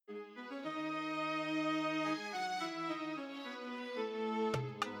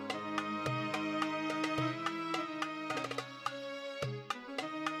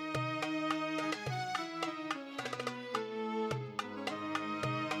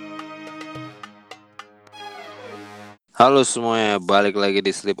Halo semuanya, balik lagi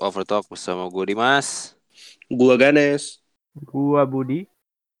di Sleep Over Talk bersama gue Dimas. Gua Ganes. Gua Budi.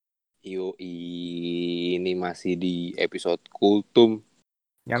 Ini masih di episode Kultum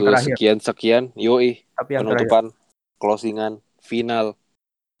Yang terakhir. sekian. Tapi yang Penutupan, closingan, final.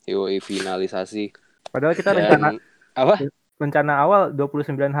 Finalisasi. Padahal kita Dan rencana awal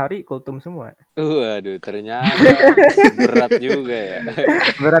 29 hari kultum semua. Aduh, ternyata berat juga ya.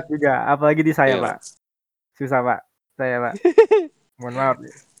 Berat juga, apalagi di saya, Iya. Pak. Susah, Pak. Saya, Pak. Mohon maaf.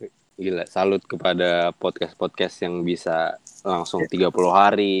 Gila, salut kepada podcast-podcast yang bisa langsung 30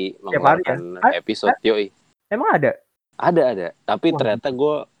 hari mengeluarkan episode. Emang ada? Ada. Tapi ternyata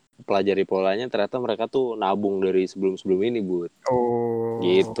gue pelajari polanya, ternyata mereka tuh nabung dari sebelum ini, Bud. Oh.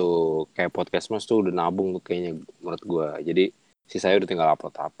 Gitu. Kayak podcast mas tuh udah nabung tuh kayaknya menurut gue. Jadi sisanya udah tinggal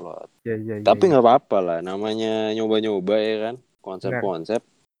upload. Ya. Tapi nggak apa-apa lah, namanya nyoba-nyoba ya kan, konsep-konsep.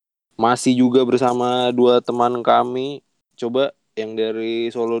 Masih juga bersama dua teman kami. Coba yang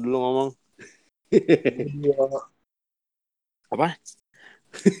dari Solo dulu ngomong. Apa?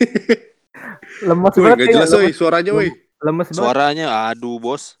 Lemes Woi, banget. gak jelas woi, suaranya woi. Lemes banget. Suaranya, aduh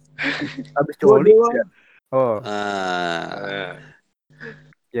bos. Habis coli. Oh.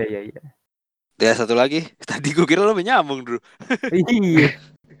 Ya. Ya satu lagi. Tadi gue kira lo menyambung dulu. Iya.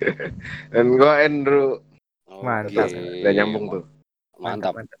 Dan gue Andrew. Mantap. Udah nyambung tuh.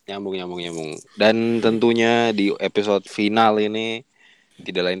 Mantap. Nyambung. Dan tentunya di episode final ini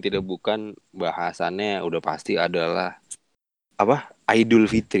tidak lain tidak bukan bahasannya udah pasti adalah apa? Idul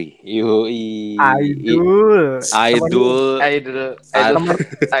Fitri. Idul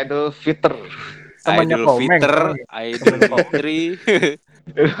Fitr. Temannya Komeng. Idul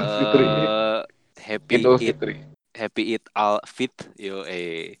Fitri. Happy Eid al-Fitr.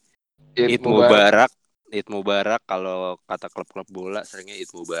 Eid Mubarak kalau kata klub-klub bola seringnya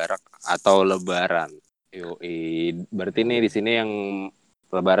Eid Mubarak atau Lebaran. Berarti nih di sini yang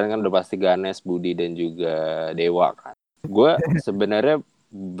Lebaran kan udah pasti Ganes, Budi dan juga Dewa kan. Gue sebenarnya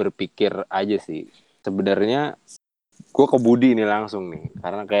berpikir aja sih. Sebenarnya gue ke Budi nih langsung nih,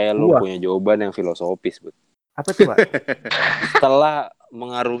 karena kayak lo punya jawaban yang filosofis, Bud. Apa tuh, Pak? Setelah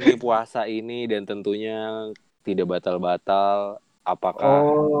mengarungi puasa ini dan tentunya tidak batal-batal, apakah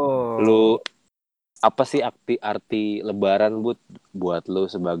lu apa sih arti Lebaran buat lu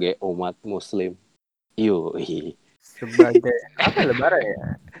sebagai umat Muslim? Sebagai apa Lebaran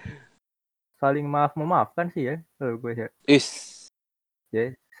ya? Saling memaafkan sih ya kalau gue ya.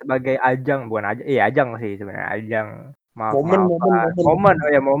 Ya, sebagai ajang, ajang sih sebenarnya, ajang momen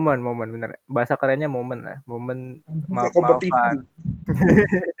bener. Bahasa kerennya momen lah. Momen maaf-maafan.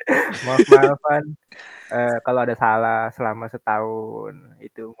 Maaf-maafan kalau ada salah selama setahun,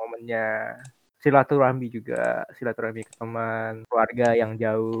 itu momennya. Silaturahmi ke teman, keluarga yang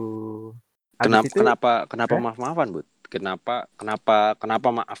jauh. Kenapa maaf-maafan, Bud? Kenapa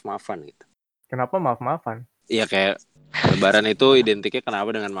maaf-maafan gitu? Kenapa maaf-maafan? Iya, kayak Lebaran itu identiknya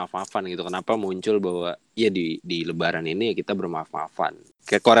kenapa dengan maaf-maafan gitu. Kenapa muncul bahwa ya di Lebaran ini ya kita bermaaf-maafan.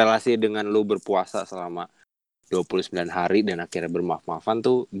 Kayak korelasi dengan lu berpuasa selama 29 hari dan akhirnya bermaaf-maafan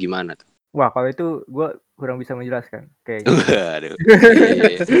tuh gimana tuh? Wah, kalau itu gue kurang bisa menjelaskan kayak gitu. Aduh.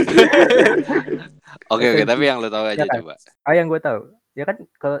 Oke, tapi yang lo tahu aja ya, coba. Yang gue tahu. Ya kan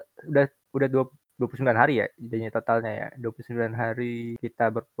kalau udah 29 hari ya jadinya totalnya ya. 29 hari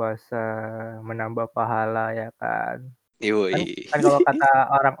kita berpuasa menambah pahala ya kan. Kan kalau kata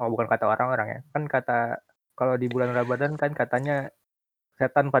orang, bukan kata orang-orang ya. Kan kata kalau di bulan Ramadan kan katanya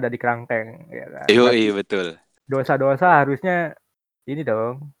setan pada dikerangkeng ya kan. Betul. Dosa-dosa harusnya ini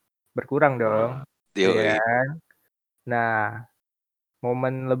dong berkurang dong. Ya kan? Nah,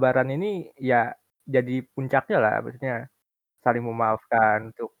 momen Lebaran ini ya jadi puncaknya lah, maksudnya saling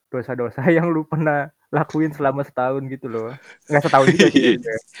memaafkan untuk dosa-dosa yang lu pernah lakuin selama setahun gitu loh. Nggak setahun juga sih.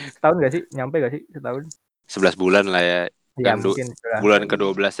 Setahun nggak sih? Nyampe nggak sih setahun? 11 bulan lah ya. Ya, Kan mungkin bulan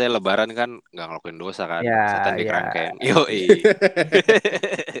ke-12 Lebaran kan nggak ngelakuin dosa kan. Setan dikerangkeng.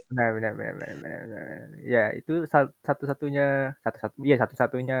 Benar. Ya, itu satu-satunya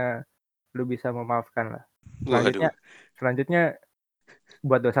lu bisa memaafkan lah. Selanjutnya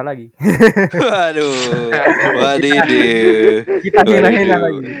buat dosa lagi. Kita hina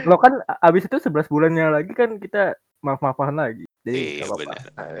lagi. Lo kan abis itu 11 bulannya lagi kan kita maaf-maafan lagi. Jadi benar.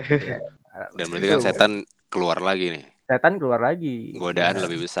 Dan berarti kan setan keluar lagi nih. Setan keluar lagi. Godaan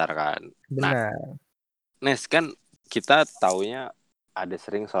lebih besar kan. Benar. Nes kan kita taunya ada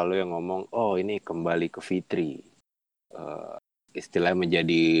sering selalu yang ngomong, oh ini kembali ke Fitri. Istilahnya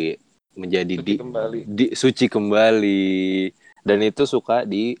menjadi suci kembali. Dan itu suka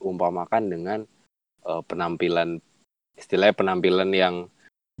diumpamakan dengan penampilan yang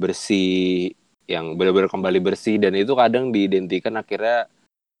bersih, yang benar-benar kembali bersih, dan itu kadang diidentikan akhirnya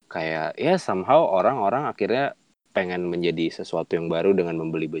kayak ya somehow orang-orang akhirnya pengen menjadi sesuatu yang baru dengan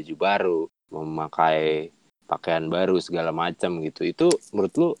membeli baju baru, memakai pakaian baru segala macam gitu. Itu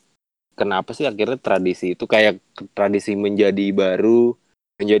menurut lu kenapa sih akhirnya tradisi itu kayak tradisi menjadi baru,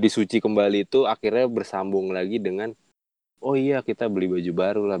 menjadi suci kembali itu akhirnya bersambung lagi dengan oh iya kita beli baju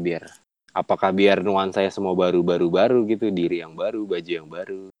baru lah, biar nuansanya semua baru gitu, diri yang baru, baju yang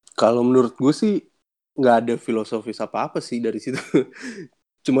baru. Kalau menurut gue sih nggak ada filosofis apa-apa sih dari situ.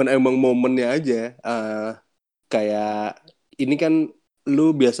 Cuman emang momennya aja. Kayak ini kan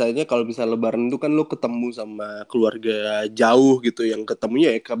lu biasanya kalau bisa Lebaran itu kan lu ketemu sama keluarga jauh gitu, yang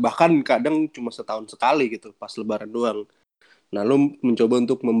ketemunya ya bahkan kadang cuma setahun sekali gitu pas Lebaran doang. Nah, lu mencoba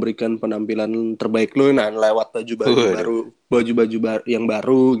untuk memberikan penampilan terbaik lu, nah lewat baju-baju baru, yang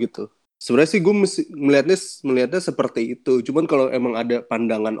baru gitu. Sebenarnya sih gue melihatnya seperti itu. Cuman kalau emang ada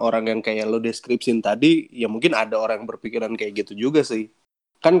pandangan orang yang kayak lo deskripsin tadi, ya mungkin ada orang yang berpikiran kayak gitu juga sih.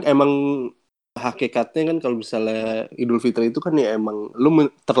 Kan emang hakikatnya kan kalau misalnya Idul Fitri itu kan ya emang lu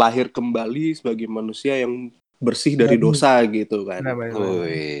terlahir kembali sebagai manusia yang bersih dari dosa gitu kan.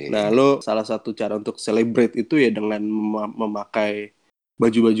 Nah, lo salah satu cara untuk celebrate itu ya dengan memakai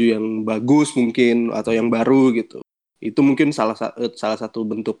baju-baju yang bagus mungkin atau yang baru gitu. Itu mungkin salah satu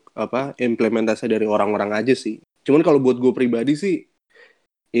bentuk implementasi dari orang-orang aja sih. Cuman kalau buat gue pribadi sih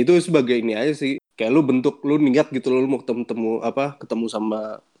itu sebagai ini aja sih. Kayak lu niat gitu, lu mau ketemu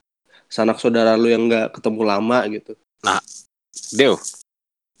sama sanak saudara lu yang nggak ketemu lama gitu. Nah, Deo,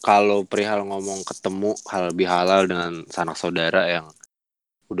 kalau perihal ngomong ketemu halal dengan sanak saudara yang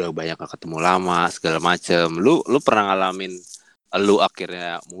udah banyak gak ketemu lama segala macem, lu pernah ngalamin lu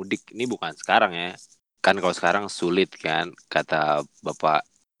akhirnya mudik? Ini bukan sekarang ya, kan kalau sekarang sulit kan, kata bapak,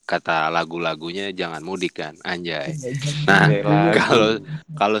 kata lagu-lagunya jangan mudik kan, anjay. Nah,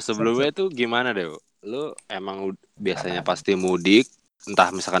 kalau sebelumnya tuh gimana Deo? Lu emang biasanya pasti mudik,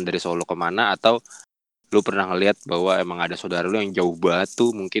 entah misalkan dari Solo kemana, atau lu pernah ngeliat bahwa emang ada saudara lu yang jauh banget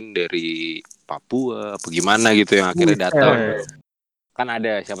tuh, mungkin dari Papua apa gimana gitu, yang akhirnya datang? Kan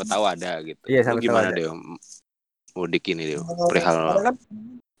ada, siapa tahu ada gitu. Iya, Lu gimana deh mudik ini deh perihal? Kan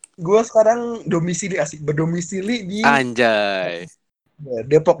gue sekarang berdomisili di Anjay.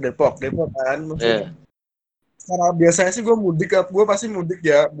 Depok kan. Maksudnya secara biasanya sih gue pasti mudik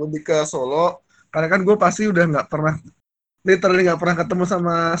ke Solo, karena kan gue pasti udah nggak pernah ketemu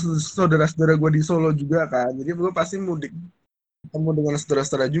sama saudara-saudara gue di Solo juga kan. Jadi gue pasti mudik ketemu dengan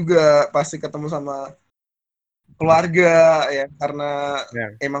saudara-saudara juga, pasti ketemu sama keluarga ya, karena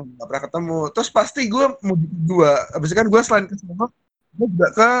emang gak pernah ketemu. Terus pasti gue mudik abis itu kan gue selain ke Solo, gue juga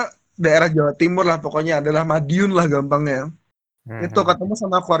ke daerah Jawa Timur lah, pokoknya adalah Madiun lah gampangnya. Itu ketemu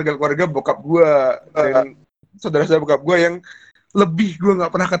sama keluarga bokap gue dan saudara-saudara bokap gue yang lebih gue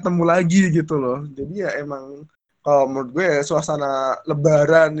nggak pernah ketemu lagi gitu loh. Jadi ya emang kalau menurut gue ya, suasana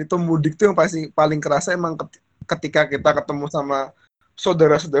Lebaran itu mudik tuh yang paling kerasa emang ketika kita ketemu sama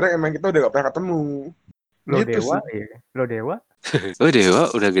saudara-saudara emang kita udah gak pernah ketemu. Lo gitu dewa, sih. Lo dewa. Oh dewa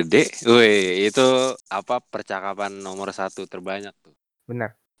udah gede. Wih, itu percakapan nomor 1 terbanyak tuh.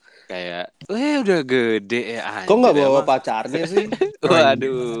 Benar. Kayak, udah gede ya anjir. Kok nggak bawa pacarnya sih?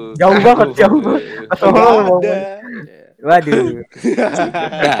 Waduh. Jauh banget. Ada. Waduh.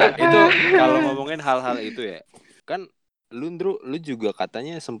 Nah, itu kalau ngomongin hal-hal itu ya. Kan lu juga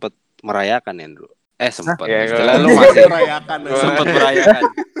katanya sempat merayakan ya, Ndru? Sempat. Istilah lu masih merayakan. Sempat merayakan.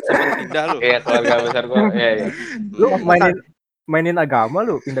 Sempat pindah lu. Iya, keluarga besar gua. Iya. Lu mainin agama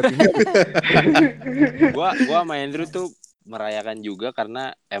lu, pindah-pindah. Gua main Ndru tuh merayakan juga karena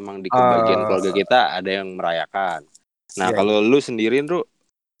emang di kebagian keluarga kita ada yang merayakan. Nah, kalau lu sendiri Ndru,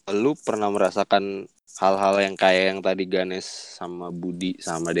 lu pernah merasakan hal-hal yang kayak yang tadi Ganes sama Budi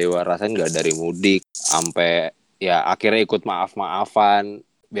sama Dewa rasain nggak, dari mudik sampai ya akhirnya ikut maaf-maafan,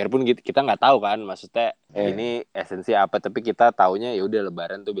 biarpun kita nggak tahu kan maksudnya ini esensi apa, tapi kita taunya ya udah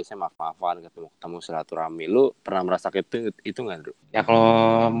Lebaran tuh biasanya maaf-maafan, ketemu silaturahmi. Lu pernah merasakan itu nggak, Bro? Ya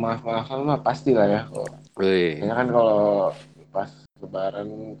kalau maaf-maafan mah pasti lah ya. Ya kan kalau pas Lebaran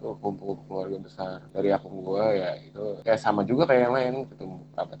tuh kumpul keluarga besar dari akun gua ya, itu kayak sama juga kayak yang lain, ketemu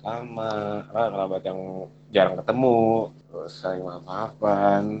kerabat lama, kerabat yang jarang ketemu, terus saling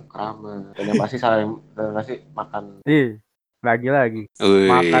maaf-maafan, keramat, dan yang pasti makan. Lagi.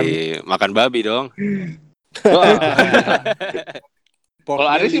 Makan babi dong. Kalau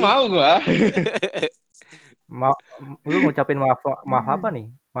ada sih mau gua. Lu ngucapin maaf apa nih?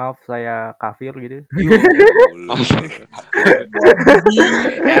 Maaf saya kafir gitu. Enggak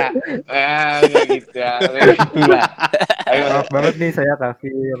gitu ya. Maaf banget nih saya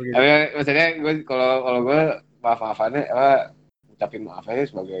kafir gitu. Maksudnya gue kalau gue maaf-maafannya ngucapin maaf aja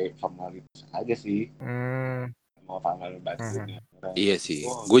sebagai formalitas aja sih. Mau tanggal batin. Iya sih,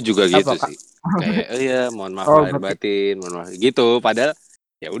 gue juga gitu sih. Kayak mohon maaf lahir batin, mohon maaf gitu. Padahal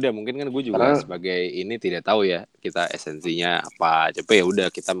ya udah mungkin kan gue juga sebagai ini tidak tahu ya kita esensinya apa. Coba ya udah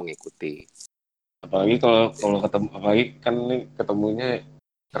kita mengikuti. Apalagi kalau ketemu, apalagi kan ini ketemunya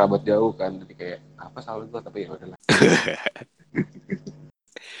kerabat jauh kan, jadi kayak apa salah gue, tapi ya udahlah.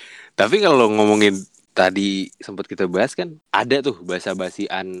 Tapi kalau ngomongin tadi sempat kita bahas kan ada tuh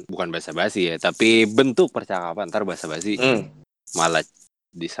basa-basian, bukan basa-basi ya, tapi bentuk percakapan. Ntar basa-basi malah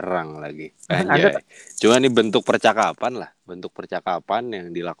diserang lagi. Anjay. Cuma ini bentuk percakapan lah, bentuk percakapan yang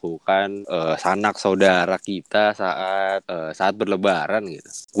dilakukan sanak saudara kita saat berlebaran gitu.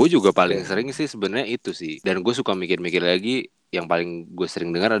 Gue juga paling sering sih sebenarnya itu sih. Dan gue suka mikir-mikir lagi, yang paling gue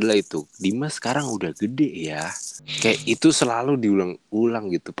sering dengar adalah itu. Dimas sekarang udah gede ya. Kayak itu selalu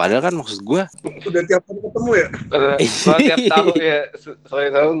diulang-ulang gitu. Padahal kan maksud gue udah tiap tahun ketemu ya. Tiap tahun ya,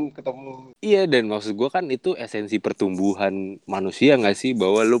 setiap tahun ketemu. Iya, dan maksud gue kan itu esensi pertumbuhan manusia nggak sih,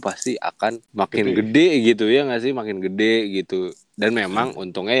 bahwa lu pasti akan makin gede gitu ya nggak sih, makin gede gitu. Dan memang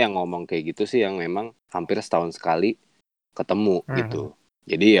untungnya yang ngomong kayak gitu sih yang memang hampir setahun sekali ketemu gitu.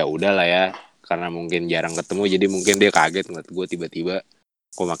 Jadi ya udahlah ya, karena mungkin jarang ketemu jadi mungkin dia kaget ngeliat gue tiba-tiba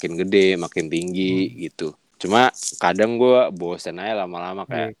kok makin gede, makin tinggi gitu. Cuma kadang gue bosen aja lama-lama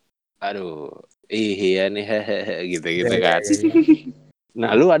kayak aduh iya nih hehehe gitu-gitu kan.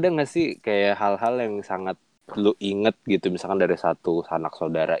 Nah, lu ada nggak sih kayak hal-hal yang sangat lu inget gitu, misalkan dari satu sanak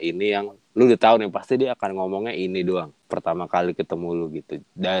saudara ini yang lu udah tahu nih pasti dia akan ngomongnya ini doang pertama kali ketemu lu gitu,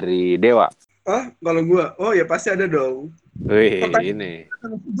 dari Dewa? Kalau gua, ya pasti ada dong. Wih, ini.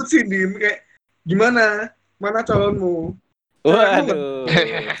 Sebut sih Dim, kayak gimana? Mana calonmu? Waduh.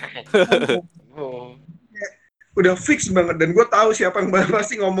 Udah fix banget, dan gue tahu siapa yang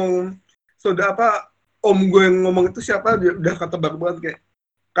pasti ngomong. Sudah om gue yang ngomong itu siapa, udah ketebak banget. Kayak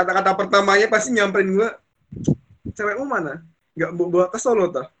kata-kata pertamanya pasti nyamperin gue, cewekmu mana? Nggak bawa ke Solo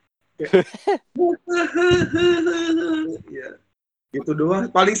tah? Kayak ya gitu doang.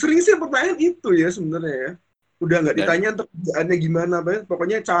 Paling sering sih pertanyaan itu ya sebenarnya ya. Udah nggak ditanya untuk kerjaannya gimana,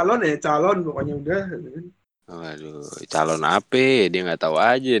 pokoknya calon pokoknya udah. Waduh, calon apa? Dia nggak tahu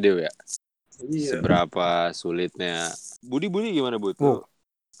aja dia ya. Iya. Seberapa sulitnya. Budi gimana Bud? Lu?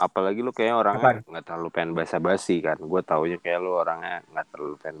 Apalagi lu kayaknya orangnya nggak terlalu pengen basa-basi kan. Gue taunya kayak lu orangnya nggak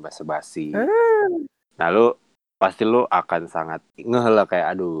terlalu pengen basa-basi. Nah lu pasti lu akan sangat ngeh lah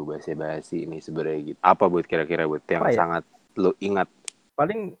kayak aduh basa-basi ini sebenarnya gitu. Apa Bud kira-kira Bud yang sangat lu ingat?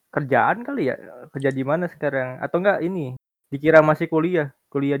 Paling kerjaan kali ya, kerja di mana sekarang, atau enggak ini dikira masih kuliah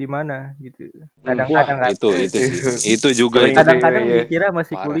di mana gitu. Kadang-kadang itu juga kadang-kadang dikira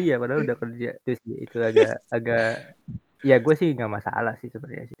masih kuliah padahal udah kerja. Itu agak ya gue sih nggak masalah sih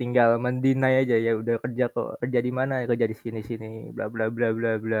sebenarnya, tinggal mendinai aja, ya udah kerja kok, kerja di mana, kerja di sini bla bla bla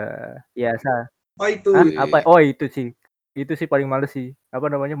bla bla biasa. Itu sih paling males sih,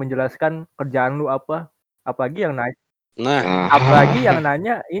 apa namanya, menjelaskan kerjaan lu apa, apalagi yang naik. Apalagi yang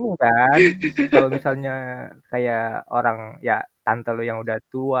nanya ini kan, kalau misalnya kayak orang ya tante lo yang udah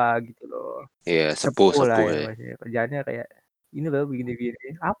tua gitu loh. Iya, sepuh lah ya, ya. masih kerjaannya kayak ini loh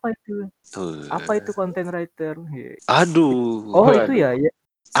begini-begini. Apa itu content writer? Aduh. Itu ya.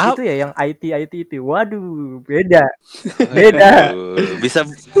 Itu ya yang IT itu. Waduh, beda. Beda.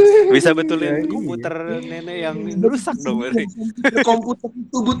 Bisa betulin komputer nenek yang rusak dong berarti. Komputer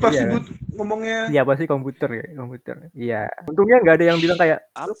itu pasti ngomongnya. Iya pasti komputer. Iya. Untungnya nggak ada yang bilang kayak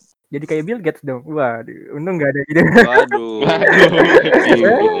jadi kayak Bill Gates dong. Waduh, untung nggak ada gitu. Waduh.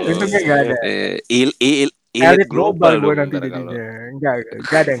 Untungnya nggak ada. Elit global gue nanti jadinya.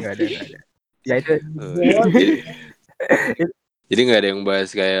 Nggak ada. Ya itu. Jadi nggak ada yang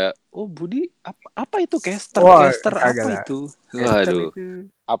bahas kayak, Budi apa itu caster apa itu? Waduh.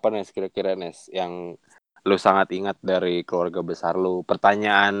 Apa Nes kira-kira Nes yang lu sangat ingat dari keluarga besar lu?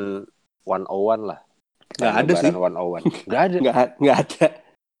 Pertanyaan 101 lah. Nggak ada sih. 101. Nggak ada. Nggak ada.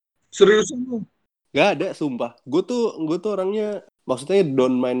 Serius lu? Nggak ada, sumpah. Gue tuh orangnya maksudnya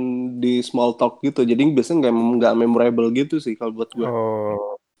don't mind di small talk gitu. Jadi biasanya nggak memorable gitu sih kalau buat gue.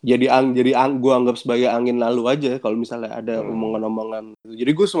 Jadi gue anggap sebagai angin lalu aja kalau misalnya ada omongan-omongan.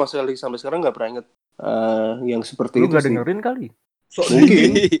 Jadi gue sama sekali sampai sekarang nggak pernah inget yang seperti itu sih. Lu nggak dengerin kali?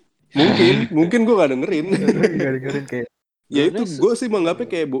 Mungkin gue nggak dengerin. Nggak dengerin kayak. Ya itu gue sih menganggapnya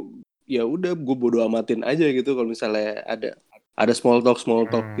kayak ya udah gue bodo amatin aja gitu kalau misalnya ada small talk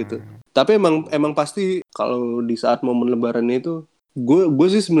gitu. Tapi emang pasti kalau di saat momen Lebaran itu gue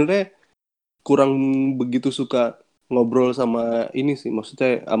sih sebenarnya kurang begitu suka ngobrol sama ini sih,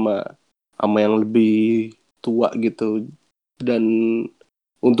 maksudnya sama yang lebih tua gitu. Dan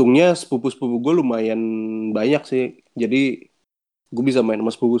untungnya sepupu gue lumayan banyak sih, jadi gue bisa main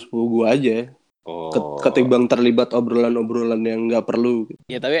sama sepupu-sepupu gue aja. Ketimbang terlibat obrolan-obrolan yang nggak perlu.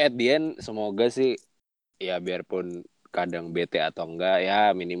 Ya tapi at the end semoga sih ya biarpun kadang bete atau enggak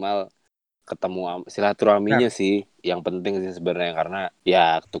ya minimal ketemu silaturahminya sih yang penting sih sebenarnya, karena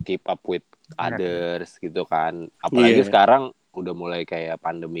ya to keep up with others gitu kan. Apalagi sekarang udah mulai kayak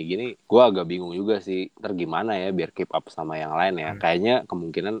pandemi gini, gue agak bingung juga sih ntar gimana ya biar keep up sama yang lain ya. Kayaknya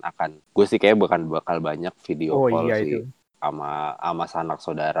kemungkinan gue sih kayak bakal banyak video call sih itu. sama sanak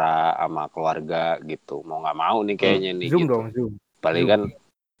saudara, sama keluarga gitu. Mau nggak mau nih kayaknya nih Zoom gitu. Dong, Zoom.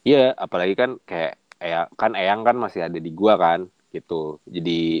 Apalagi kan kayak Eyang kan masih ada di gua kan gitu.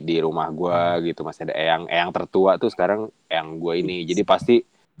 Jadi di rumah gua gitu masih ada Eyang tertua tuh sekarang Eyang gua ini. Jadi pasti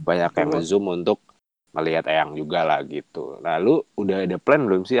banyak yang nge-zoom untuk melihat Eyang juga lah gitu. Nah, lu udah ada plan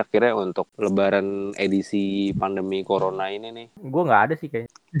belum sih akhirnya untuk lebaran edisi pandemi corona ini nih? Gua nggak ada sih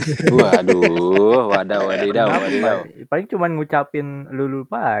kayaknya. Waduh, wadidaw. Paling cuma ngucapin lu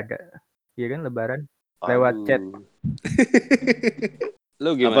pada. Iya kan lebaran lewat chat.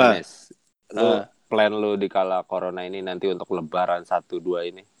 Lu gimana, Nes? Lu plan lu di kala corona ini nanti untuk lebaran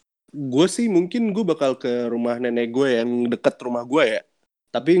 1-2 ini? Gue sih mungkin gue bakal ke rumah nenek gue yang deket rumah gue ya.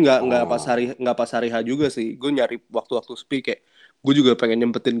 Tapi nggak pas hari H juga sih. Gue nyari waktu-waktu sepi kayak gue juga pengen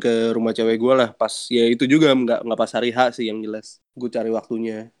nyempetin ke rumah cewek gue lah. Pas ya itu juga nggak pas hari H sih yang jelas. Gue cari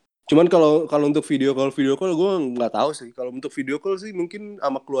waktunya. Cuman kalau untuk video call gue nggak tahu sih. Kalau untuk video call sih mungkin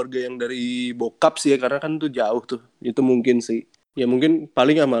sama keluarga yang dari bokap sih ya, karena kan tuh jauh tuh. Itu mungkin sih. Ya mungkin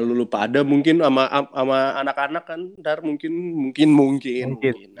paling sama lu pada mungkin sama anak-anak kan ntar mungkin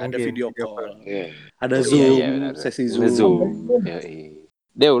ada video call. Ada Zoom, sesi Zoom.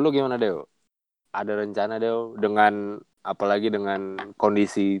 Deo, lu gimana Deo? Ada rencana Deo dengan apalagi dengan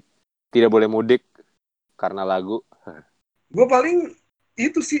kondisi tidak boleh mudik karena lagu? Gue paling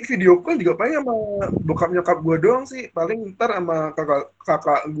itu sih video call juga paling sama bokap nyokap gue doang sih. Paling ntar sama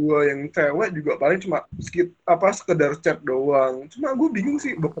kakak gue yang cewek juga paling cuma sekedar chat doang. Cuma gue bingung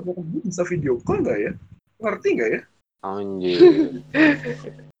sih bokap nyokap gue bisa video call nggak ya? Ngerti nggak ya? Anjir.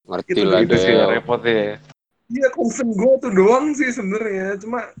 Ngerti lah itu sih repot ya. Iya, concern gue tuh doang sih sebenarnya.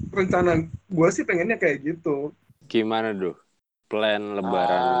 Cuma rencana gue sih pengennya kayak gitu. Gimana Duh? Plan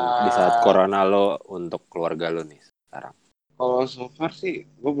lebaran di saat corona lo untuk keluarga lo nih sekarang? Kalau so far sih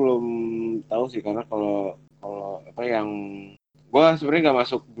gue belum tahu sih, karena kalau yang gue sebenarnya nggak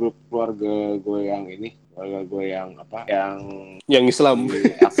masuk grup keluarga gue yang ini, keluarga gue yang Islam.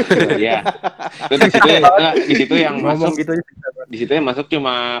 Ya. Di situ yang masuk gitu, di situ yang masuk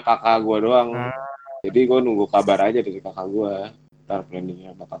cuma kakak gue doang. Jadi gue nunggu kabar aja dari kakak gue. Ntar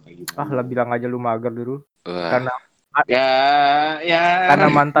planningnya bakal kayak gitu. Lah bilang aja lu mager dulu. Karena karena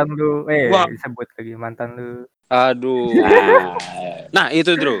mantan lu disebut lagi mantan lu. Aduh. Nah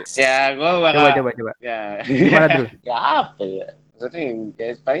itu Drew. Ya gue bakal coba. Ya. Gimana Drew? Ya apa ya?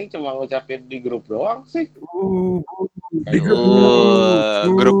 Maksudnya paling cuma ngucapin di grup doang sih. Di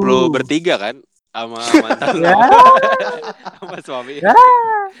grup lu bertiga kan? Sama mantan lu. Sama suami.